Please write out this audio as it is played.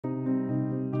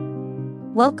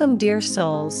Welcome, dear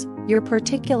souls. Your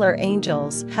particular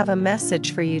angels have a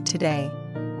message for you today.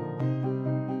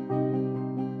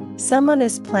 Someone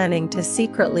is planning to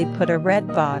secretly put a red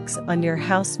box on your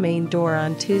house main door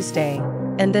on Tuesday,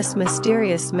 and this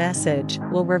mysterious message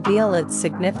will reveal its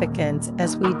significance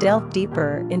as we delve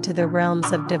deeper into the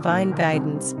realms of divine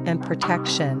guidance and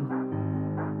protection.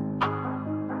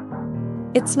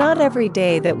 It's not every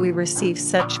day that we receive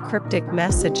such cryptic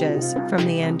messages from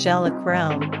the angelic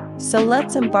realm, so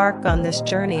let's embark on this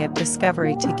journey of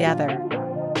discovery together.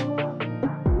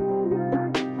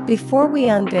 Before we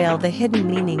unveil the hidden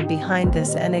meaning behind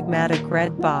this enigmatic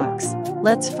red box,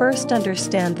 let's first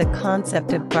understand the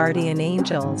concept of guardian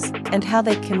angels and how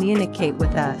they communicate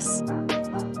with us.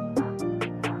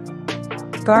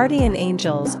 Guardian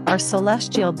angels are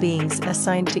celestial beings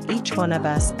assigned to each one of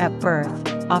us at birth,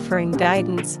 offering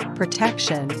guidance,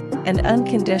 protection, and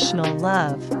unconditional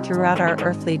love throughout our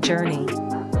earthly journey.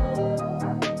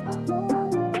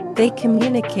 They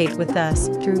communicate with us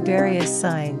through various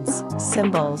signs,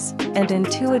 symbols, and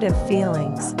intuitive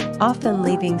feelings, often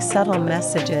leaving subtle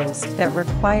messages that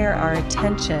require our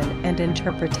attention and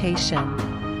interpretation.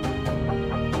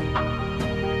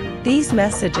 These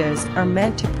messages are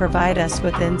meant to provide us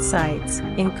with insights,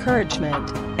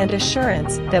 encouragement, and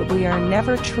assurance that we are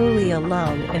never truly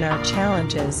alone in our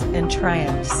challenges and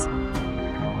triumphs.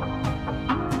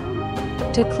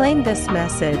 To claim this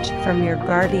message from your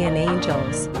guardian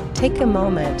angels, take a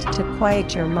moment to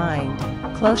quiet your mind,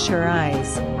 close your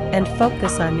eyes, and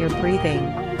focus on your breathing.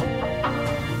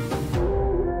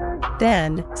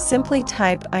 Then, simply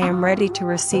type "I am ready to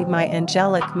receive my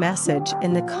angelic message"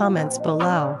 in the comments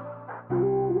below.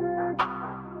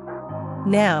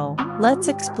 Now, let's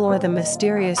explore the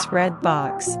mysterious red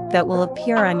box that will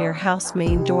appear on your house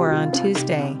main door on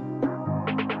Tuesday.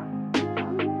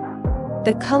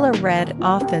 The color red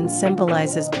often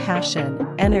symbolizes passion,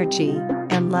 energy,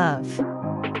 and love.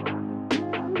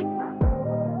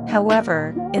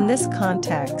 However, in this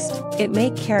context, it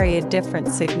may carry a different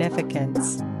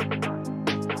significance.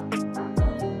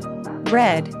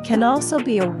 Red can also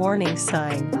be a warning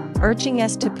sign, urging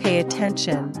us to pay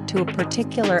attention to a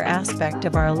particular aspect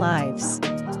of our lives.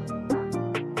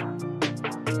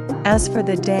 As for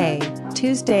the day,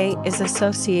 Tuesday is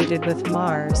associated with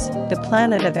Mars, the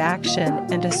planet of action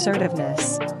and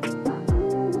assertiveness.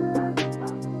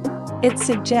 It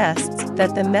suggests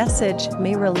that the message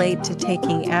may relate to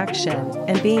taking action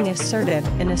and being assertive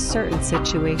in a certain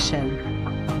situation.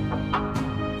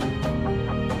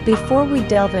 Before we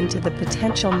delve into the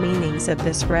potential meanings of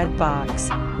this red box,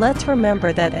 let's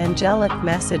remember that angelic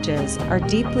messages are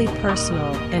deeply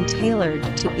personal and tailored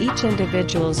to each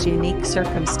individual's unique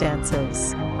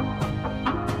circumstances.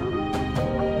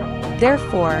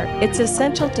 Therefore, it's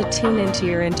essential to tune into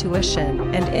your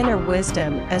intuition and inner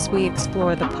wisdom as we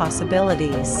explore the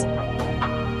possibilities.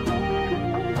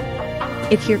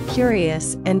 If you're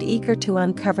curious and eager to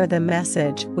uncover the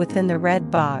message within the red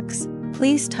box,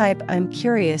 please type "I'm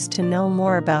curious to know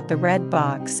more about the red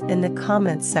box" in the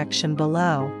comments section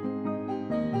below.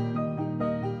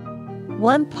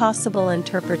 One possible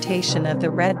interpretation of the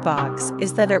red box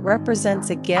is that it represents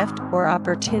a gift or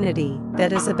opportunity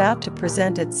that is about to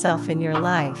present itself in your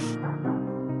life.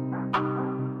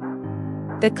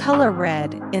 The color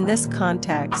red, in this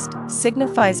context,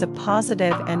 signifies a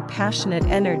positive and passionate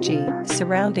energy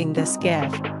surrounding this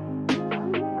gift.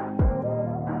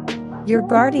 Your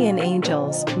guardian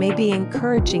angels may be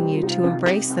encouraging you to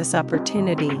embrace this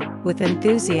opportunity with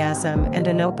enthusiasm and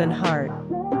an open heart.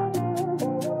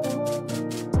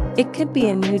 It could be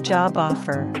a new job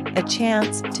offer, a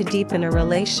chance to deepen a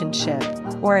relationship,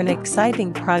 or an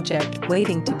exciting project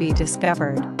waiting to be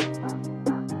discovered.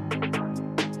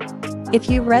 If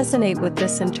you resonate with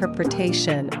this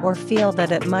interpretation or feel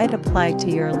that it might apply to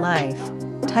your life,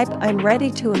 type "I'm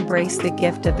ready to embrace the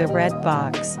gift of the red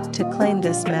box" to claim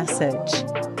this message.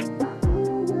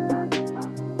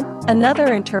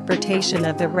 Another interpretation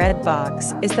of the red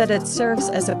box is that it serves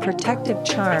as a protective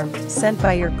charm sent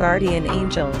by your guardian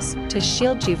angels to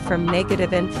shield you from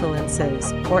negative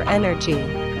influences or energy.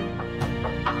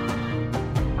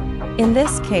 In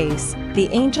this case, the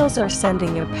angels are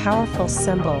sending a powerful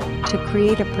symbol to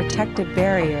create a protective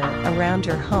barrier around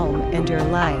your home and your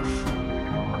life.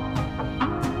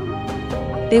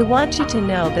 They want you to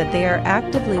know that they are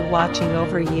actively watching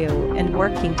over you and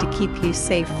working to keep you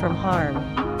safe from harm.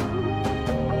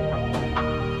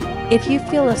 If you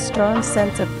feel a strong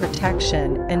sense of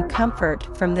protection and comfort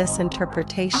from this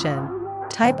interpretation,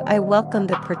 type "I welcome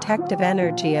the protective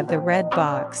energy of the red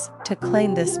box" to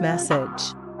claim this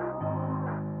message.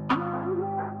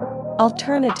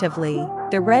 Alternatively,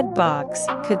 The red box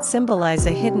could symbolize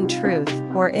a hidden truth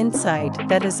or insight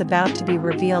that is about to be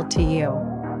revealed to you.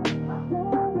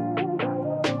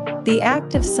 The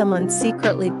act of someone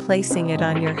secretly placing it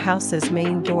on your house's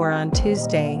main door on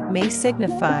Tuesday may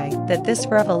signify that this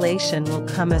revelation will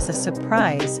come as a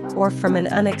surprise or from an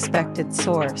unexpected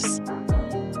source.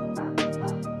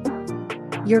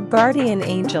 Your guardian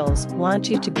angels want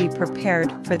you to be prepared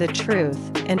for the truth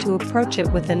and to approach it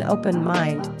with an open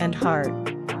mind and heart.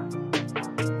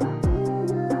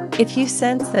 If you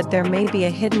sense that there may be a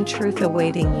hidden truth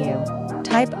awaiting you,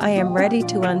 type "I am ready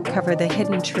to uncover the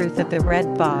hidden truth of the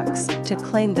red box" to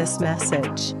claim this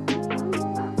message.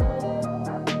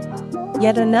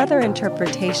 Yet another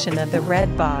interpretation of the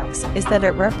red box is that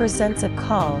it represents a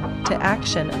call to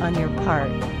action on your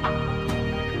part.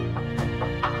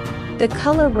 The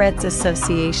color red's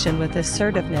association with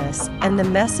assertiveness and the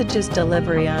message's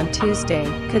delivery on Tuesday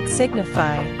could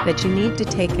signify that you need to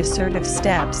take assertive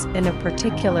steps in a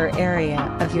particular area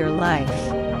of your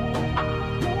life.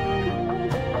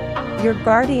 Your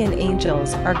guardian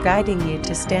angels are guiding you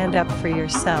to stand up for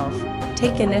yourself,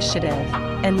 take initiative,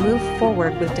 and move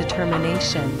forward with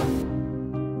determination.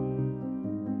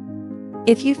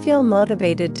 If you feel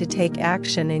motivated to take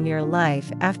action in your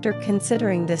life after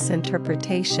considering this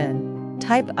interpretation,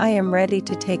 type "I am ready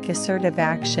to take assertive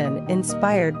action"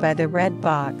 inspired by the red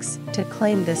box to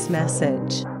claim this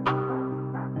message.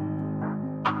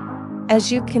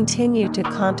 As you continue to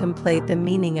contemplate the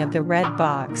meaning of the red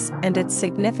box and its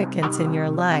significance in your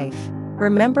life,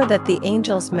 remember that the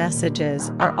angels'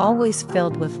 messages are always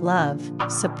filled with love,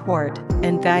 support,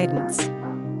 and guidance.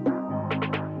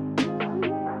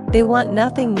 They want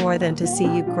nothing more than to see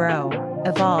you grow,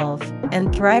 evolve,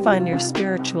 and thrive on your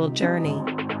spiritual journey.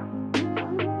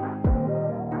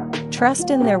 Trust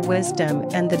in their wisdom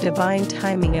and the divine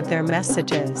timing of their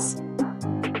messages.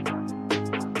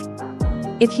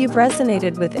 If you've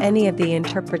resonated with any of the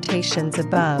interpretations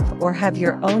above or have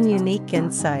your own unique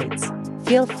insights,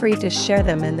 feel free to share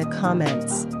them in the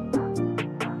comments.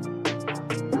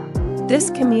 This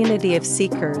community of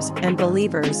seekers and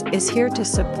believers is here to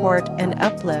support and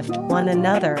uplift one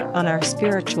another on our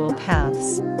spiritual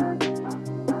paths.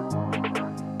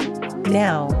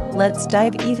 Now, let's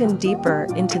dive even deeper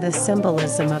into the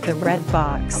symbolism of the red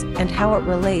box and how it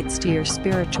relates to your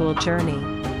spiritual journey.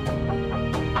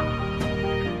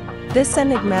 This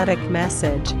enigmatic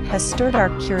message has stirred our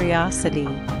curiosity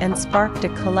and sparked a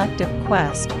collective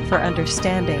quest for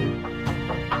understanding.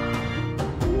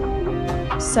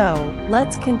 So,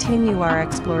 let's continue our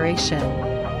exploration.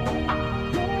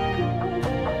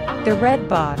 The red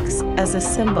box, as a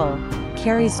symbol,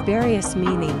 carries various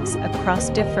meanings across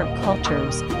different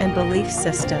cultures and belief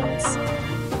systems.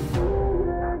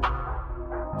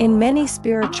 In many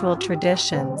spiritual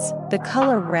traditions, the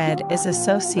color red is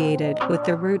associated with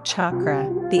the root chakra,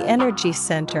 the energy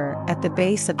center at the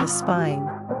base of the spine.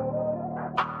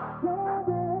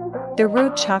 The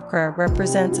root chakra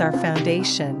represents our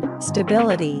foundation,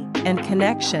 stability, and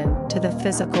connection to the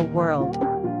physical world.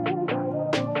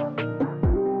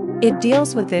 It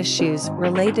deals with issues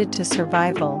related to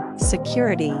survival,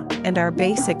 security, and our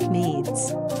basic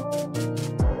needs.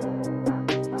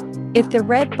 If the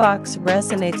red box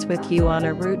resonates with you on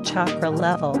a root chakra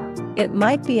level, it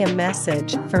might be a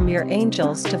message from your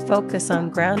angels to focus on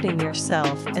grounding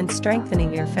yourself and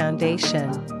strengthening your foundation.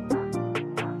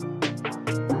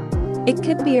 It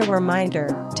could be a reminder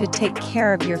to take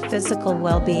care of your physical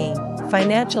well-being,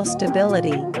 financial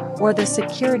stability, or the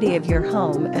security of your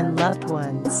home and loved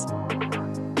ones.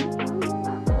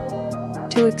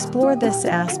 To explore this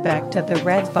aspect of the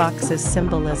red box's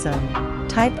symbolism,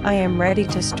 type "I am ready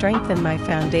to strengthen my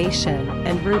foundation"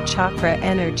 and root chakra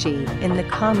energy in the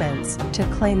comments to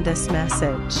claim this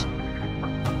message.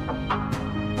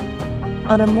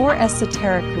 On a more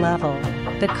esoteric level,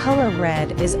 the color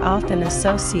red is often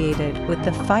associated with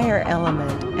the fire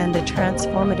element and the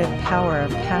transformative power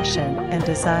of passion and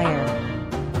desire.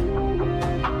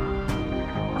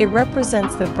 It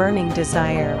represents the burning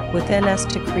desire within us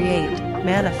to create,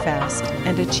 manifest,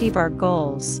 and achieve our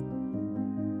goals.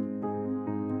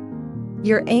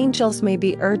 Your angels may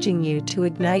be urging you to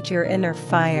ignite your inner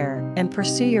fire and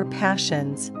pursue your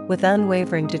passions with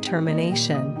unwavering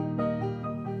determination.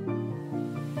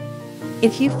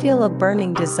 If you feel a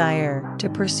burning desire to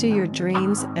pursue your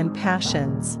dreams and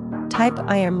passions, type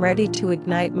 "I am ready to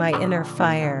ignite my inner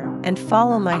fire and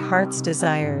follow my heart's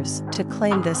desires" to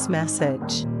claim this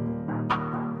message.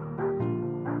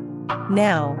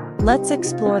 Now, let's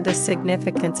explore the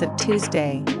significance of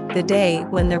Tuesday, the day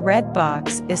when the red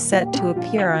box is set to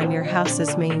appear on your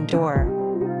house's main door.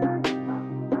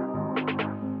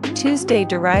 Tuesday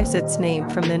derives its name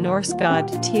from the Norse god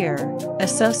Tyr,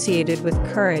 associated with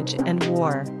courage and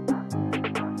war.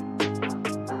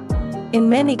 In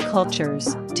many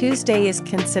cultures, Tuesday is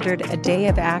considered a day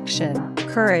of action,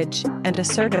 courage, and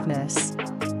assertiveness.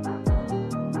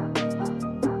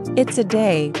 It's a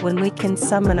day when we can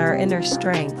summon our inner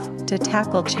strength to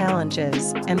tackle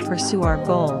challenges and pursue our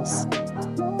goals.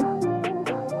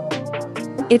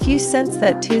 If you sense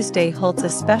that Tuesday holds a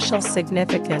special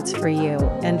significance for you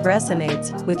and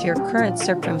resonates with your current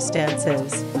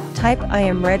circumstances, type "I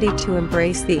am ready to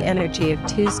embrace the energy of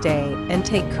Tuesday" and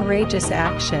take courageous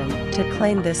action to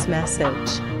claim this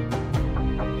message.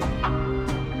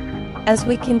 As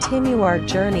we continue our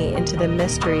journey into the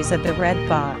mysteries of the red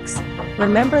box,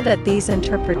 remember that these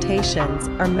interpretations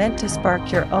are meant to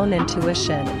spark your own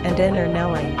intuition and inner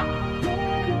knowing.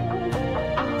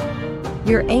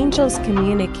 Your angels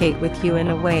communicate with you in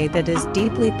a way that is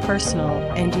deeply personal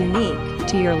and unique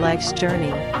to your life's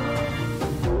journey.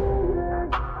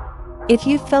 If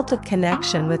you felt a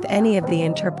connection with any of the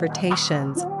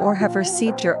interpretations or have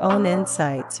received your own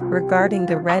insights regarding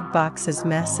the red box's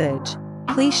message,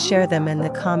 please share them in the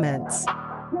comments.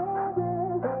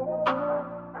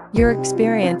 Your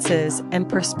experiences and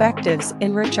perspectives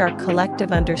enrich our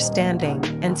collective understanding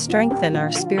and strengthen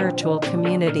our spiritual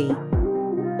community.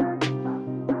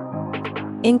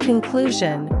 In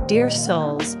conclusion, dear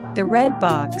souls, the red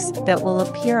box that will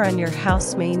appear on your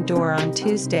house main door on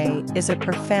Tuesday is a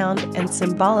profound and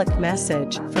symbolic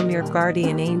message from your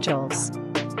guardian angels.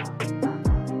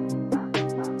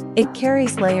 It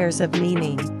carries layers of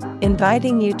meaning,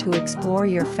 inviting you to explore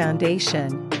your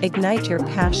foundation, ignite your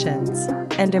passions,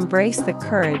 and embrace the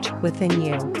courage within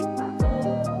you.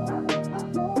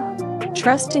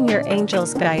 Trust in your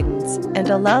angels' guidance and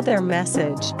allow their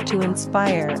message to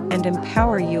inspire and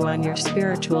empower you on your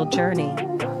spiritual journey.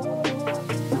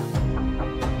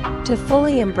 To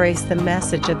fully embrace the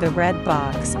message of the red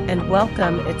box and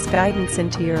welcome its guidance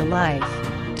into your life,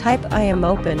 type "I am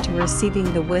open to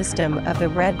receiving the wisdom of the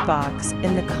red box"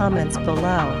 in the comments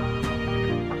below.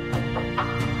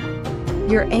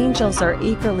 Your angels are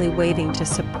eagerly waiting to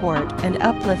support and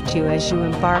uplift you as you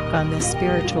embark on this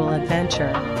spiritual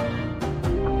adventure.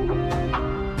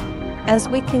 As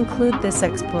we conclude this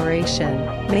exploration,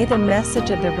 may the message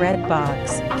of the red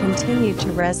box continue to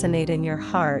resonate in your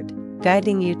heart,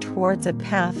 guiding you towards a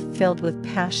path filled with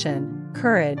passion,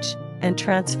 courage, and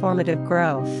transformative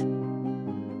growth.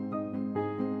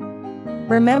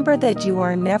 Remember that you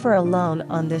are never alone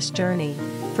on this journey,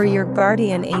 for your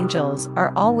guardian angels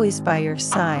are always by your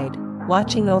side,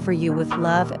 watching over you with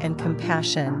love and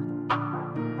compassion.